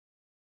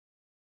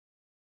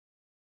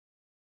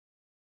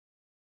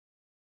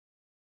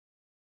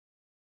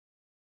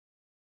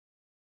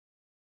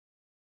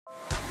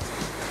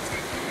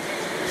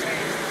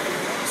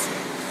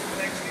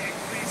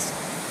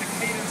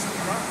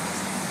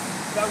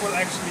will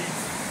actually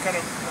kind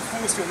of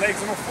force your legs,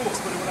 or not force,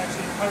 but it will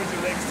actually encourage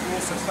your legs to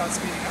also start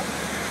speeding up.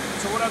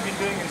 So what I've been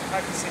doing is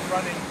practicing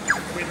running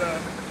with a, I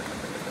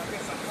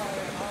guess a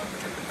higher arm.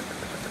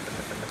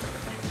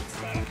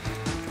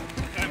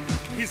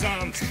 His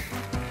arms. Use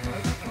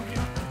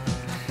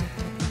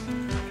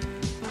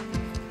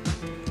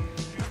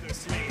those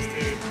swings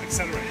to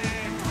accelerate.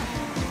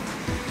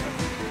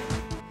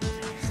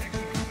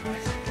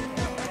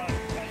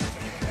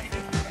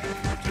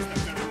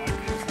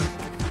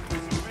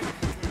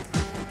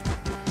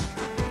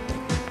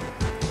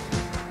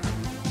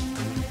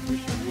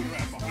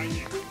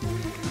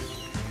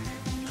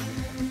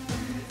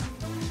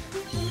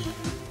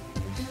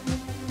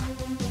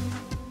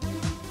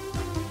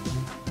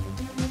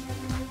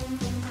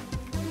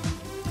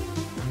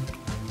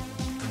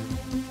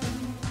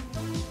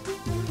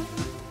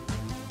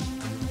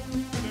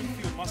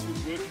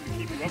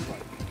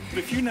 Upright. But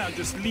if you now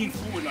just lean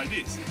forward like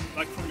this,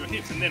 like from your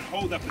hips, and then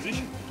hold that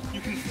position,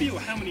 you can feel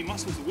how many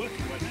muscles are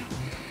working right now.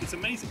 It's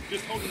amazing,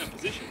 just holding that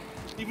position.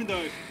 Even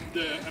though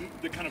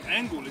the kind of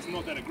angle is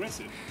not that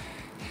aggressive,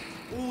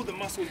 all the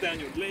muscles down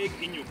your leg,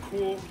 in your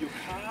core, your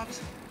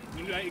calves,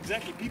 you know,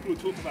 exactly, people who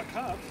talk about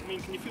calves, I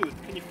mean, can you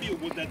feel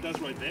what that does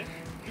right there?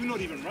 You're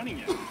not even running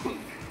yet,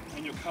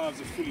 and your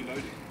calves are fully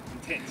loaded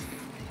and tense.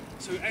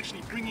 So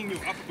actually bringing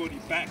your upper body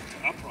back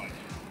to upright.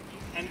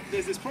 And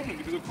there's this problem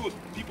because, of course,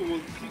 people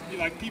will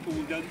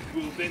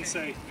then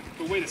say,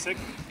 "But wait a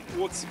second,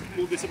 what's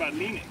all this about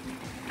leaning?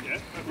 Yeah,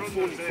 we're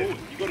falling forward.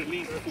 You've got to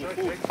lean to fall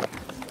forward."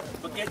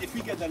 But if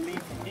we get that lean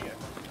from here,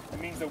 it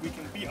means that we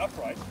can be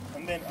upright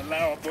and then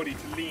allow our body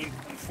to lean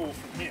and fall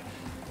from here.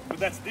 But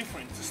that's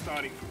different to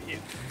starting from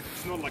here.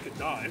 It's not like a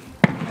dive.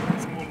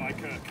 It's more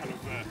like a kind of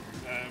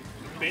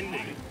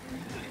bending,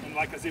 and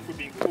like as if we're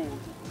being pulled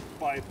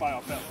by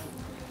our belt.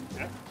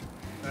 Yeah.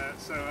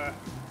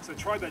 So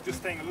try that, just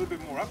staying a little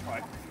bit more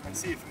upright, and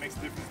see if it makes a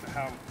difference to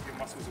how your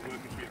muscles are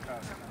working through your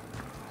calves.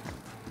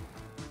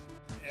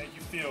 Yeah,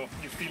 you feel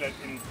it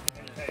in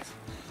any case.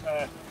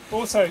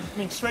 Also, I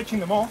mean, stretching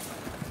them off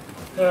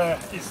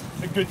is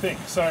a good thing.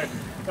 So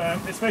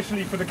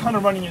especially for the kind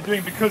of running you're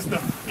doing, because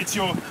it's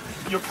your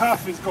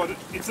calf has got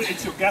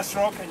it's your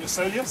gastroc and your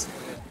soleus.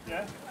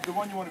 Yeah, the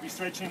one you want to be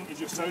stretching is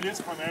your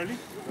soleus primarily.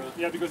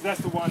 Yeah, because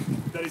that's the one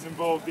that is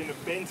involved in a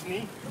bent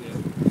knee.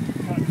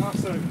 Calf.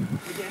 So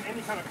again,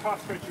 any kind of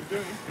calf stretch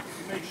you're doing,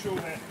 make sure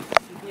that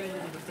you're doing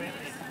it with a bent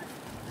knee,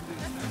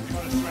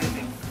 not a straight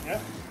knee. Yeah,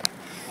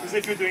 because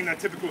if you're doing that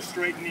typical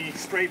straight knee,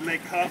 straight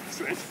leg calf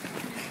stretch,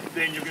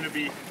 then you're going to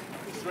be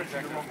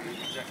stretching the wrong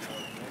knee,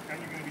 and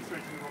you're going to be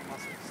stretching the wrong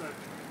muscle. So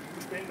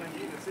just bend that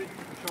knee, that's it.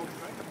 Shoulders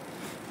back.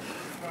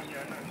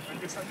 Yeah,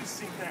 and just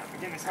sink down.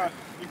 Again, it's hard.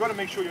 You've got to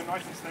make sure you're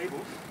nice and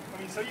stable. I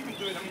mean, so you can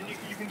do it. I mean,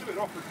 you can do it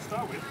awkward to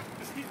start with,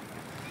 just here.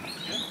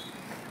 Yeah.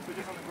 So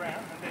just on the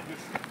ground, and then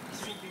just